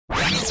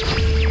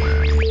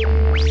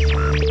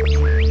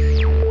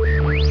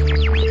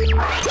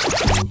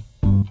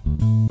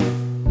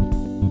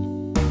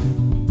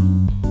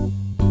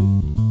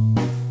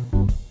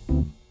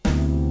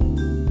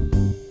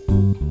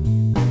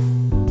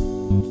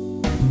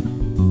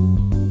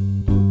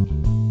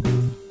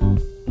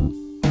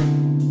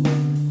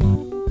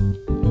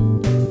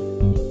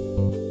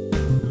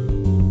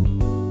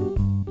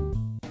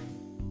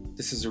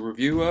This is a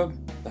review of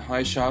the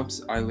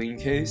HiShop's Eileen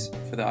case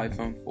for the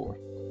iPhone 4.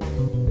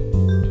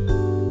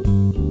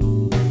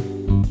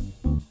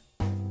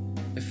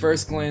 At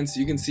first glance,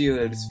 you can see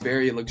that it's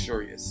very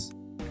luxurious.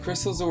 The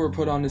crystals that were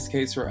put on this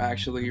case were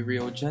actually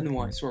real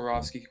genuine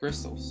Swarovski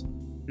crystals.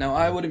 Now,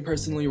 I wouldn't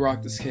personally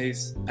rock this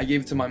case. I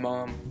gave it to my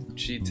mom.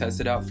 She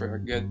tested it out for a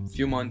good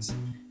few months,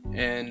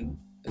 and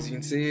as you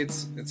can see,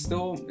 it's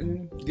still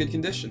in good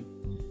condition.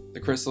 The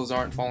crystals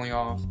aren't falling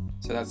off,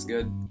 so that's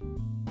good.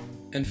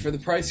 And for the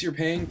price you're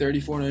paying,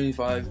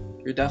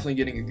 $34.95, you're definitely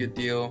getting a good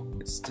deal.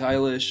 It's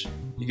stylish,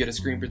 you get a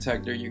screen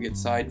protector, you get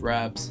side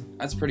wraps.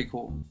 That's pretty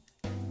cool.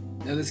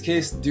 Now this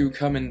case do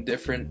come in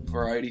different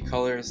variety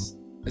colors.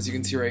 As you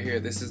can see right here,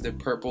 this is the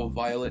purple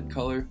violet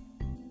color.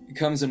 It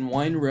comes in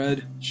wine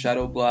red,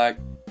 shadow black,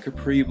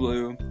 capri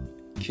blue,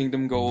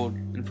 kingdom gold,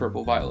 and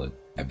purple violet.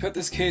 I put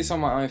this case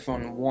on my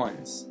iPhone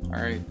once,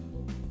 alright?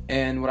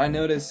 And what I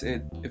noticed,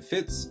 it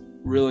fits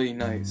really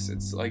nice.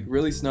 It's like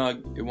really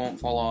snug, it won't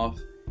fall off.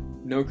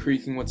 No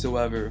creaking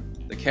whatsoever.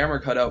 The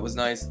camera cutout was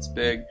nice, it's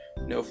big,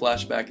 no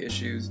flashback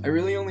issues. I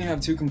really only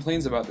have two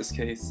complaints about this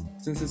case.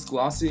 Since it's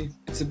glossy,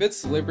 it's a bit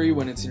slippery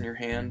when it's in your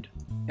hand.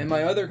 And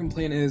my other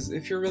complaint is,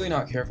 if you're really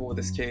not careful with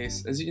this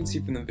case, as you can see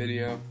from the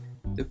video,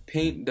 the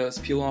paint does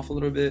peel off a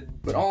little bit.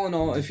 But all in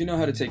all, if you know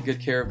how to take good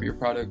care of your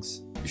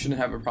products, you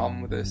shouldn't have a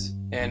problem with this.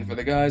 And for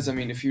the guys, I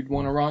mean, if you'd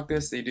want to rock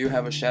this, they do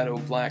have a shadow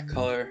black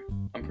color.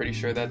 I'm pretty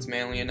sure that's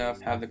manly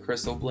enough, have the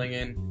crystal bling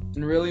in.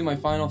 And really, my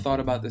final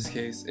thought about this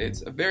case,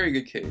 it's a very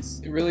good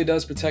case. It really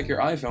does protect your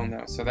iPhone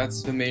though, so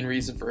that's the main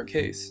reason for a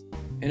case.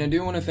 And I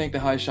do want to thank the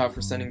HiShop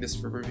for sending this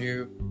for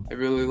review. I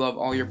really love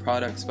all your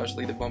products,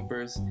 especially the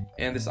bumpers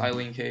and this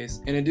Eileen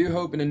case. And I do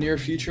hope in the near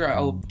future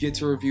I'll get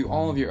to review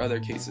all of your other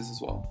cases as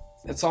well.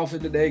 That's all for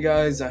today,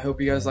 guys. I hope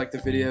you guys liked the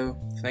video.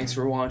 Thanks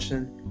for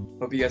watching.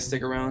 Hope you guys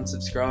stick around,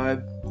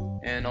 subscribe,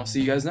 and I'll see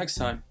you guys next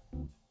time.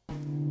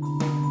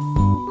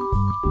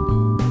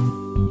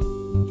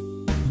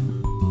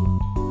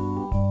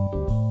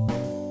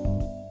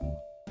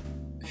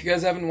 If you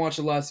guys haven't watched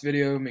the last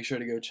video, make sure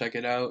to go check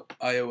it out,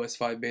 iOS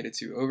 5 Beta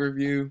 2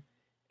 overview,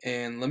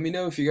 and let me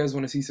know if you guys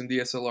want to see some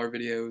DSLR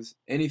videos.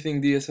 Anything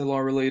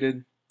DSLR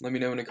related, let me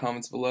know in the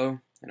comments below,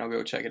 and I'll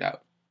go check it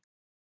out.